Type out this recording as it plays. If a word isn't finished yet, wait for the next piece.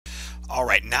All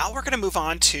right, now we're going to move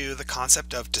on to the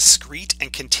concept of discrete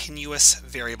and continuous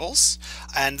variables,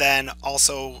 and then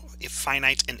also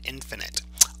finite and infinite.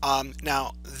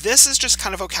 Now, this is just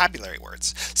kind of vocabulary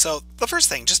words. So the first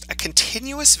thing, just a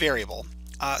continuous variable,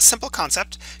 simple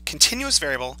concept, continuous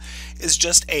variable is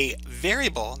just a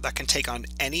variable that can take on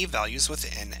any values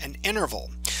within an interval.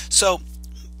 So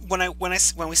when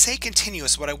we say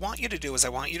continuous, what I want you to do is I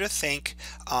want you to think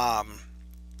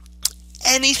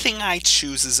anything I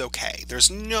choose is okay. There's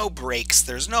no breaks,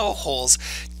 there's no holes,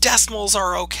 decimals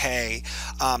are okay.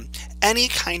 Any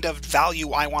kind of value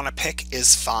I want to pick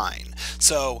is fine.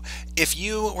 So if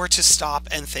you were to stop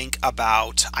and think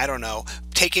about, I don't know,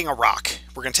 taking a rock,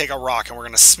 we're going to take a rock and we're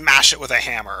going to smash it with a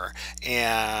hammer,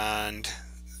 and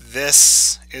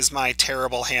this is my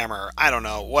terrible hammer, I don't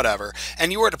know, whatever,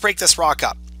 and you were to break this rock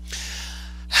up,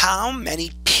 how many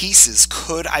pieces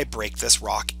could I break this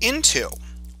rock into?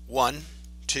 1,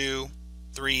 2,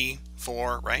 3,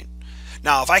 4, right?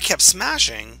 Now, if I kept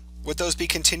smashing, would those be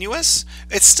continuous?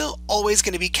 It's still always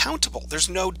going to be countable. There's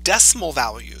no decimal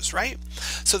values, right?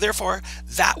 So therefore,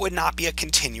 that would not be a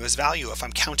continuous value if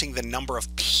I'm counting the number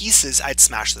of pieces I'd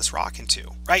smash this rock into,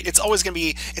 right? It's always going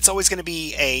to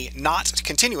be a not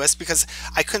continuous, because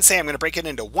I couldn't say I'm going to break it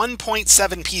into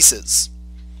 1.7 pieces,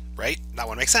 right? That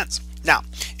wouldn't make sense. Now,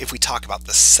 if we talk about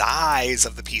the size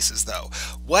of the pieces though,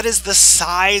 what is the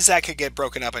size that could get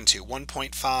broken up into?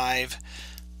 1.5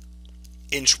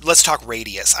 inch, let's talk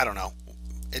radius, I don't know,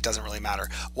 it doesn't really matter.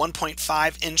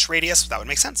 1.5 inch radius, that would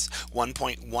make sense.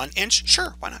 1.1 inch,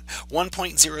 sure, why not?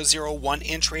 1.001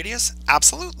 inch radius,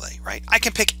 absolutely, right? I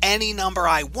can pick any number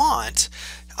I want,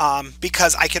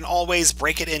 because I can always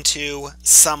break it into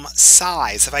some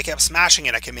size. If I kept smashing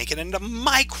it, I can make it into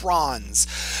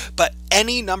microns. But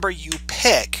any number you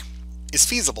pick is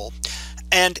feasible.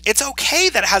 And it's okay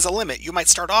that it has a limit. You might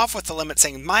start off with the limit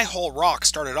saying my whole rock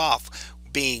started off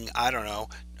being, I don't know,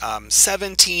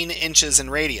 17 inches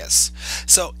in radius.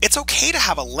 So it's okay to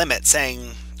have a limit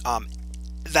saying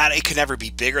that it can never be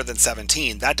bigger than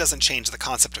 17. That doesn't change the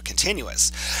concept of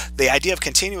continuous. The idea of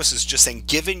continuous is just saying,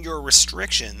 given your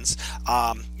restrictions,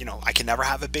 you know, I can never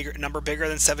have a bigger number bigger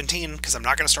than 17 because I'm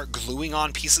not going to start gluing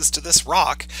on pieces to this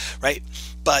rock, right?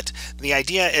 But the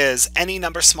idea is any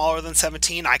number smaller than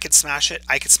 17, I could smash it.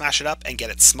 I could smash it up and get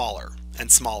it smaller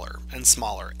and smaller and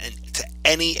smaller, and to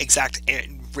any exact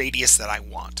radius that I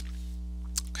want.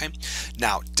 Okay.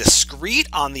 Now, discrete,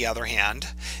 on the other hand,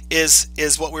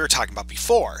 is what we were talking about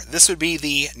before. This would be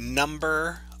the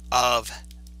number of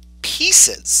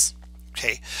pieces,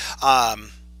 okay,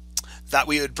 that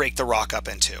we would break the rock up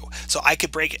into. So I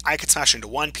could smash into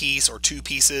 1 piece or 2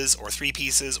 pieces or 3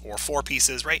 pieces or 4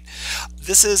 pieces, right?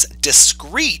 This is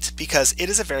discrete because it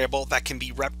is a variable that can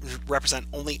be represent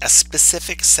only a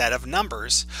specific set of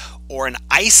numbers or an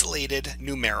isolated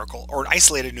numerical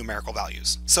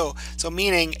values. So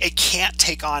meaning it can't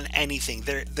take on anything.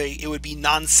 It would be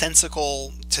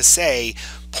nonsensical to say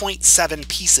 0.7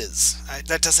 pieces.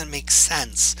 That doesn't make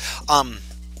sense.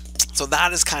 So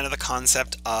that is kind of the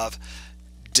concept of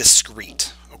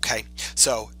discrete. Okay,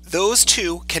 so those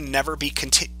two can never be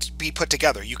put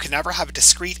together. You can never have a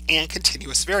discrete and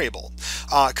continuous variable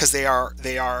because they are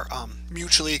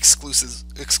mutually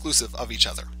exclusive of each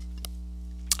other.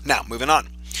 Now, moving on.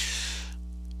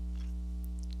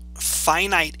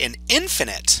 Finite and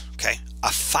infinite. Okay,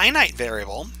 a finite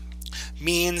variable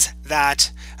means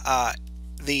that a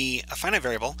finite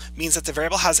variable means that the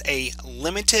variable has a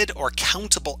limited or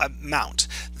countable amount.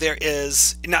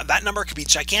 Now that number could be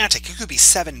gigantic. It could be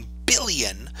 7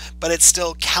 billion, but it's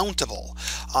still countable.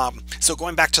 So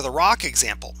going back to the rock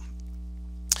example,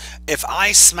 if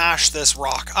I smash this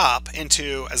rock up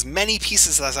into as many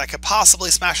pieces as I could possibly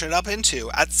smash it up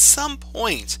into, at some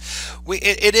point,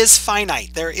 it is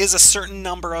finite. There is a certain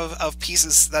number of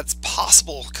pieces that's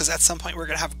possible, because at some point we're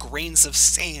going to have grains of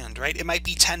sand, right? It might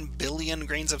be 10 billion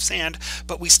grains of sand,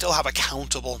 but we still have a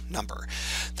countable number.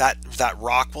 That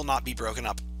rock will not be broken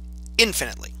up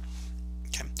infinitely.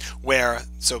 Okay,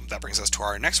 so that brings us to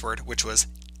our next word, which was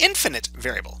infinite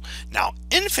variable. Now,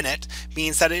 infinite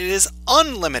means that it is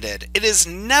unlimited. It is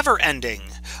never ending.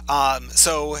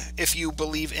 So if you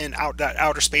believe in that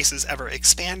outer space is ever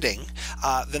expanding,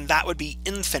 then that would be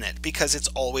infinite because it's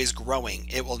always growing.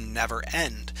 It will never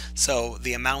end. So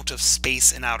the amount of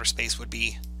space in outer space would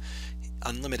be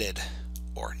unlimited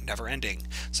or never ending.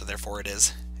 So therefore it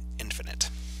is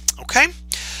infinite. Okay?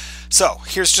 So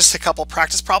here's just a couple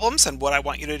practice problems, and what I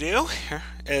want you to do here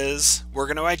is we're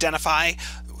going to identify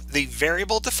the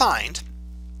variable defined.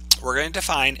 We're going to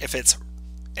define if it's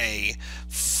a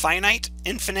finite,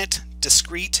 infinite,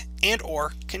 discrete, and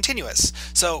or continuous.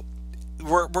 So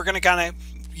we're going to kind of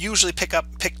usually pick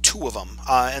 2 of them,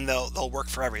 and they'll work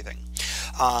for everything.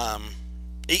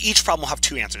 Each problem will have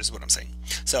 2 answers, is what I'm saying.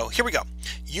 So here we go.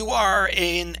 You are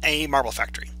in a marble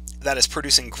factory that is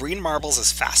producing green marbles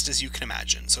as fast as you can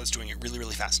imagine. So it's doing it really,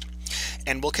 really fast.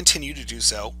 And will continue to do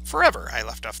so forever. I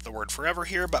left off the word forever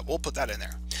here, but we'll put that in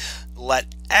there.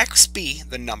 Let X be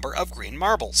the number of green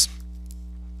marbles.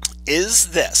 Is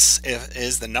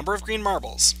the number of green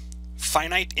marbles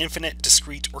finite, infinite,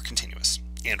 discrete, or continuous?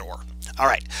 And or. All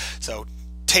right, so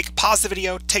pause the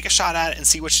video, take a shot at it, and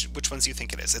see which ones you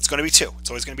think it is. It's going to be 2. It's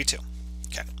always going to be 2.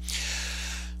 Okay.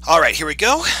 All right, here we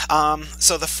go.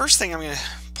 So the first thing I'm going to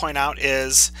point out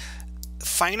is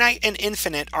finite and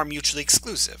infinite are mutually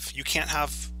exclusive. You can't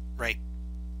have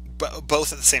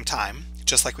both at the same time,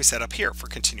 just like we said up here for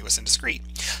continuous and discrete.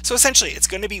 So essentially, it's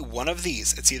going to be one of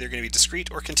these. It's either going to be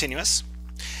discrete or continuous.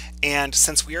 And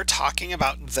since we are talking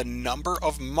about the number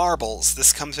of marbles,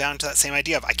 this comes down to that same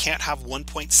idea of I can't have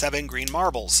 1.7 green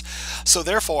marbles. So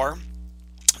therefore,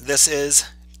 this is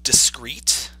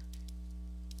discrete.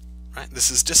 Right? This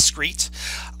is discrete.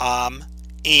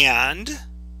 And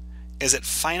is it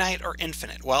finite or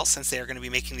infinite? Well, since they are going to be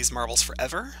making these marbles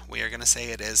forever, we are going to say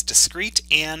it is discrete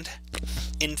and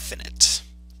infinite.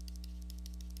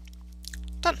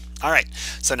 Done. All right.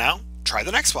 So now try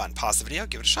the next one. Pause the video,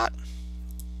 give it a shot.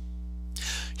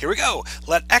 Here we go.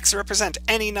 Let X represent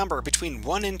any number between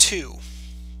 1 and 2.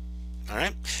 All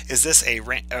right. Is this a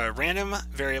random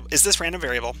variable? Is this random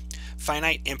variable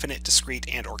finite, infinite, discrete,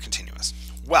 and or continuous?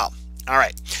 Well, all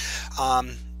right.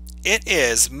 It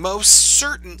is most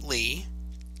certainly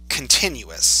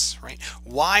continuous, right?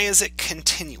 Why is it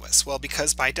continuous? Well,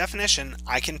 because by definition,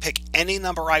 I can pick any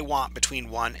number I want between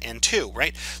 1 and 2,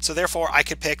 right? So therefore, I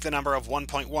could pick the number of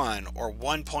 1.1 or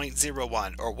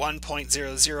 1.01 or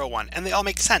 1.001, and they all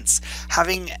make sense.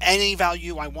 Having any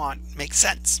value I want makes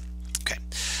sense. Okay.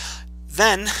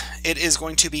 Then it is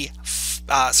going to be,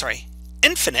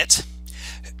 infinite,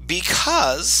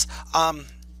 because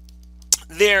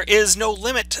there is no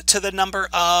limit to the number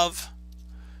of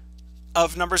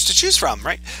numbers to choose from,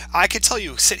 right? I could tell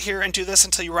you, sit here and do this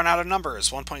until you run out of numbers,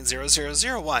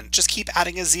 1.0001. Just keep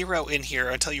adding a 0 in here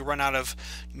until you run out of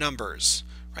numbers,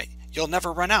 right? You'll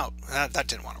never run out. That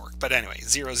didn't want to work, but anyway,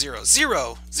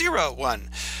 0.0001,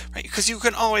 right? Because you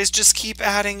can always just keep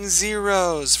adding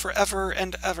zeros forever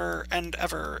and ever and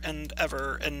ever and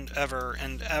ever and ever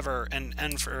and ever and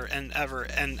ever and ever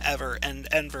and ever and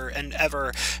ever and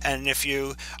ever. And if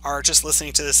you are just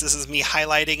listening to this is me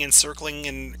highlighting and circling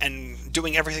and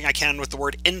doing everything I can with the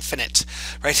word infinite,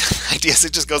 right? Ideas,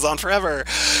 it just goes on forever,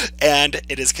 and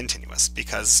it is continuous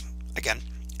because, again,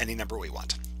 any number we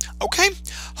want. Okay,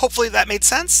 hopefully that made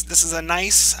sense. This is a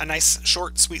nice,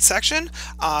 short, sweet section.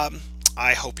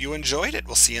 I hope you enjoyed it.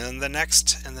 We'll see you in the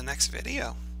next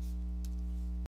video.